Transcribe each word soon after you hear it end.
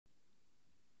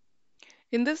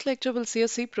In this lecture, we'll see a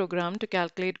C program to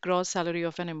calculate gross salary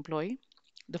of an employee.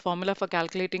 The formula for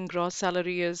calculating gross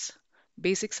salary is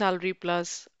basic salary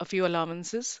plus a few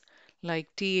allowances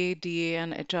like TA, DA,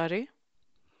 and HRA.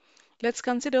 Let's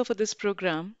consider for this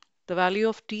program, the value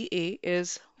of TA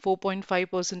is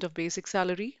 4.5% of basic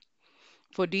salary.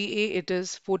 For DA, it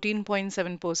is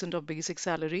 14.7% of basic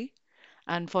salary.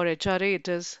 And for HRA, it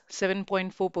is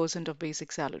 7.4% of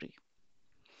basic salary.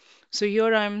 So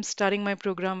here I'm starting my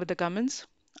program with the comments.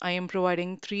 I am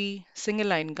providing three single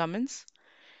line comments.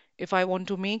 If I want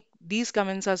to make these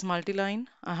comments as multi-line,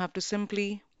 I have to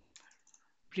simply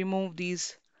remove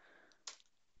these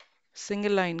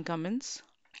single line comments,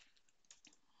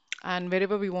 and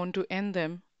wherever we want to end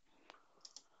them,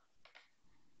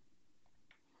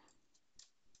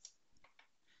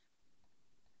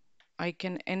 I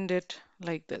can end it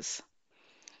like this.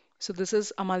 So this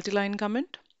is a multi-line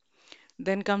comment.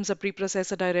 Then comes a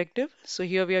preprocessor directive. So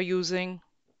here we are using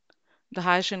the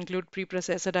hash include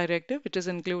preprocessor directive, which is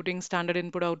including standard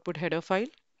input output header file.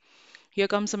 Here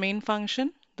comes a main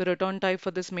function. The return type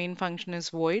for this main function is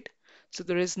void. So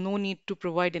there is no need to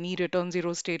provide any return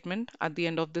zero statement at the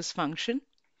end of this function.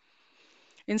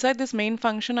 Inside this main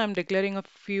function, I'm declaring a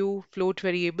few float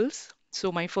variables.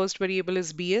 So my first variable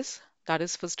is BS, that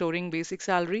is for storing basic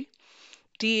salary.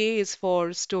 TA is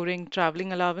for storing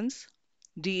traveling allowance.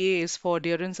 DA is for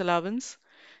dearance allowance.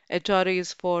 HRA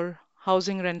is for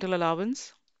housing rental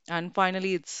allowance. And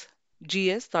finally, it's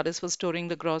GS, that is for storing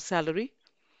the gross salary.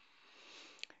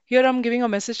 Here I'm giving a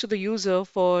message to the user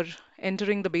for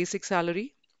entering the basic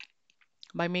salary.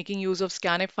 By making use of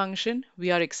scanf function, we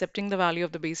are accepting the value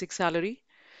of the basic salary.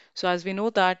 So as we know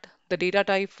that the data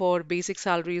type for basic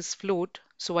salary is float,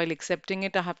 so while accepting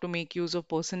it, I have to make use of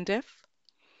 %f.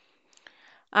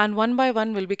 And one by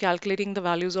one, we'll be calculating the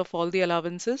values of all the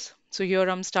allowances. So here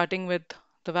I'm starting with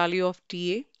the value of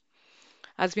TA.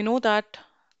 As we know that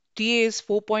TA is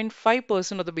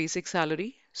 4.5% of the basic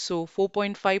salary. So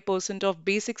 4.5% of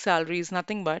basic salary is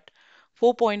nothing but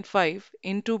 4.5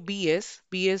 into BS.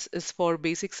 BS is for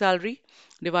basic salary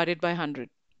divided by 100.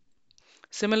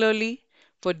 Similarly,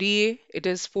 for DA, it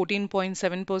is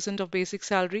 14.7% of basic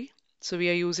salary. So we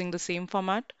are using the same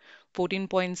format,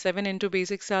 14.7 into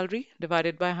basic salary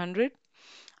divided by 100.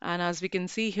 And as we can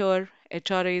see here,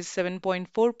 HRA is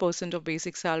 7.4% of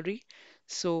basic salary.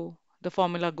 So the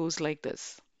formula goes like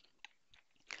this.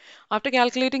 After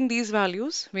calculating these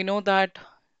values, we know that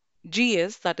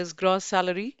GS, that is gross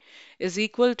salary, is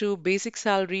equal to basic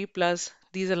salary plus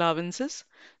these allowances.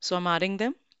 So I'm adding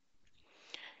them.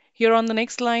 Here on the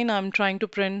next line, I'm trying to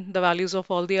print the values of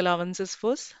all the allowances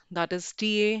first. That is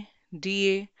TA,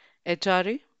 DA,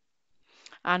 HRA.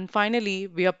 And finally,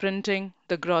 we are printing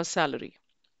the gross salary.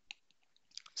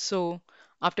 So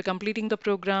after completing the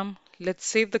program, let's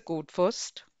save the code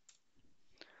first.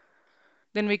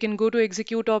 Then we can go to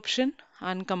execute option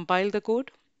and compile the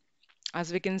code.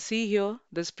 As we can see here,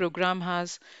 this program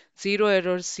has 0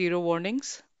 errors, 0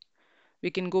 warnings. We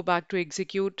can go back to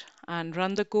execute and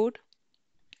run the code.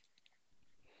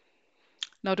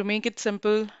 Now to make it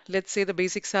simple, let's say the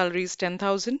basic salary is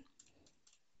 10,000.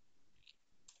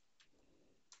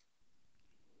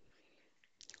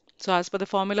 So as per the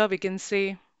formula, we can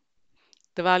say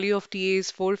the value of TA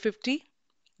is 450.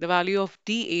 The value of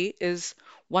DA is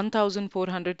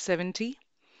 1,470.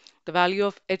 The value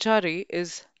of HRA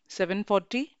is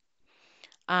 740.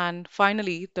 And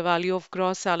finally, the value of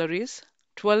gross salary is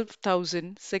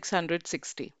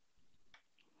 12,660.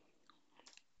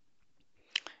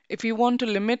 If you want to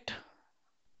limit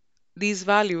these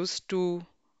values to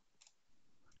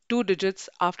two digits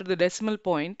after the decimal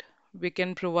point, we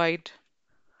can provide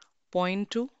point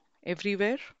 2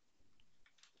 everywhere.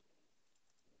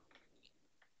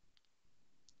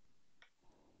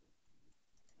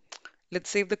 Let's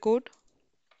save the code,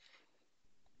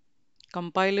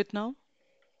 compile it now.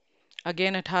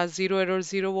 Again, it has 0 errors,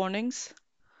 0 warnings,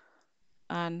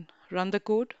 and run the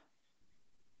code.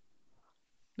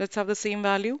 Let's have the same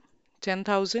value,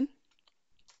 10,000.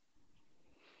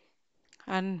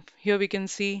 And here we can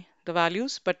see the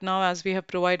values, but now as we have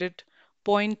provided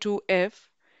point 2f,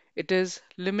 it is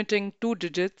limiting two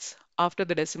digits after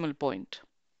the decimal point.